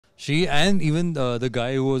She and even the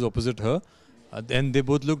guy who was opposite her, and they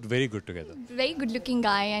both looked very good together. Very good looking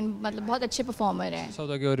guy and मतलब बहुत अच्छे performer है. ऐसा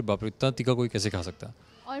होता है कि अरे बाप रे इतना तीखा कोई कैसे खा सकता है?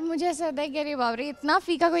 और मुझे ऐसा होता है कि अरे बाप रे इतना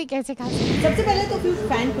फीका कोई कैसे खा सकता है? सबसे पहले तो few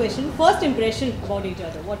fan question. First impression about each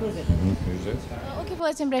other. What was it? Okay,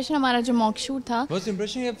 first impression हमारा जो mock shoot था. First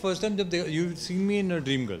impression ये first time जब you seen me in a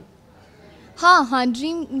Dream Girl. हाँ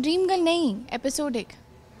ड्रीम गर्ल नहीं एपिसोड एक.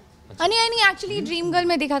 नहीं एक्चुअली ड्रीम गर्ल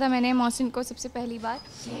में देखा था मैंने मोहसिन को सबसे पहली बार.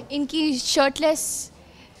 इनकी शर्टलेस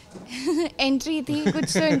एंट्री थी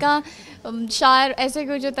कुछ तो इनका शार ऐसे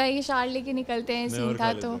कुछ होता है कि शार लेके निकलते हैं सीन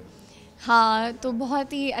था तो हाँ तो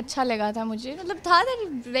बहुत ही अच्छा लगा था मुझे. मतलब था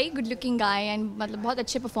very good looking guy and मतलब बहुत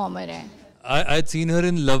अच्छे परफॉर्मर है. I had seen her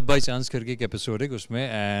in Love by Chance करके एक एपिसोड है उसमें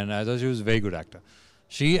and I thought she was a very good actor.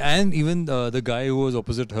 She and even the guy who was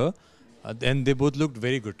opposite her, and they both looked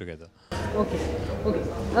very good together. Okay.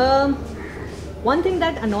 One thing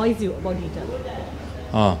that annoys you about each other.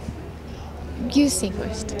 You say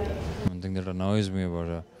first. One thing that annoys me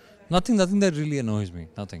about her. Nothing that really annoys me.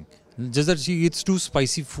 Nothing. Just that she eats too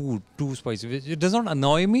spicy food. Too spicy. It does not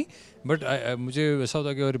annoy me, but मुझे ऐसा होता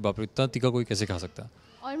है कि अरे बाप रे इतना तीखा कोई कैसे खा सकता है?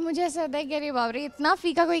 और मुझे ऐसा होता है कि अरे बाप रे इतना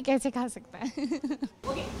फीका कोई कैसे खा सकता है?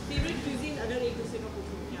 Okay. Favorite cuisine अगर एक दूसरे का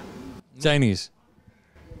पूछूं क्या? Chinese.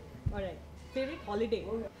 Alright. Favorite holiday?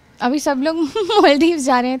 अभी सब लोग मालदीव्स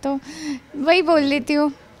जा रहे हैं तो वही बोल लेती हूँ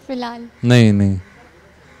फिलहाल. नहीं.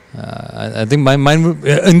 I think mine would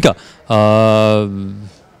इनका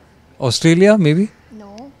Australia maybe. No.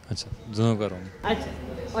 अच्छा दोनों का wrong. अच्छा.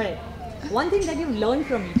 Alright. One thing that you've learned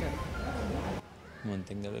from each other. One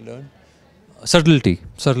thing that I learned.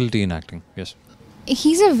 Subtlety in acting. Yes.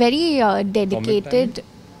 He's a very dedicated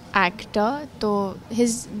actor, so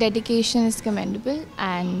his dedication is commendable,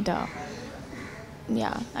 and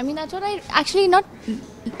yeah, I mean that's what I actually not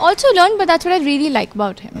also learned, but that's what I really like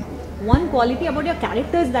about him. One quality about your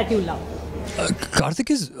characters that you love.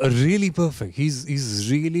 Kartik is really perfect. He's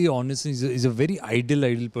really honest. He's a very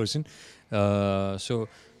ideal person. So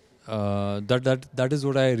that is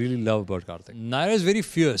what I really love about Kartik. Naira is very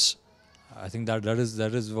fierce. I think that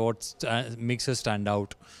is what makes her stand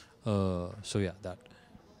out. So yeah, that.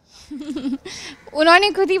 उन्होंने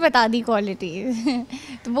खुद ही बता दी quality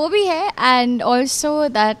तो वो भी है and also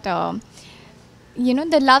that you know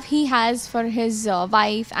the love he has for his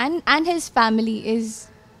wife and his family is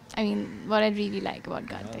I mean what I really like about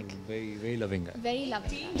Kartik. Very loving guy. Very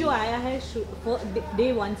loving. जो आया है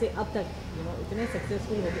day one से अब तक इतने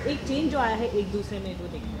successful हो गए एक चेंज जो आया है एक दूसरे में जो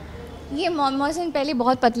देखा ये मोहसिन पहले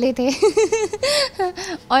बहुत पतले थे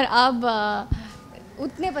और अब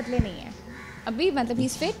उतने पतले नहीं हैं अभी मतलब ही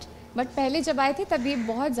इज फिट बट पहले जब आए थे तब ये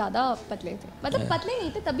बहुत ज़्यादा पतले थे मतलब पतले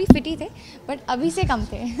नहीं थे तभी फिट ही थे बट अभी से कम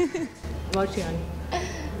थे.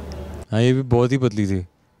 हाँ ये भी बहुत ही पतली थी.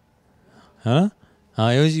 हाँ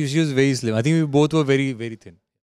she was very slim. I think we both were very thin.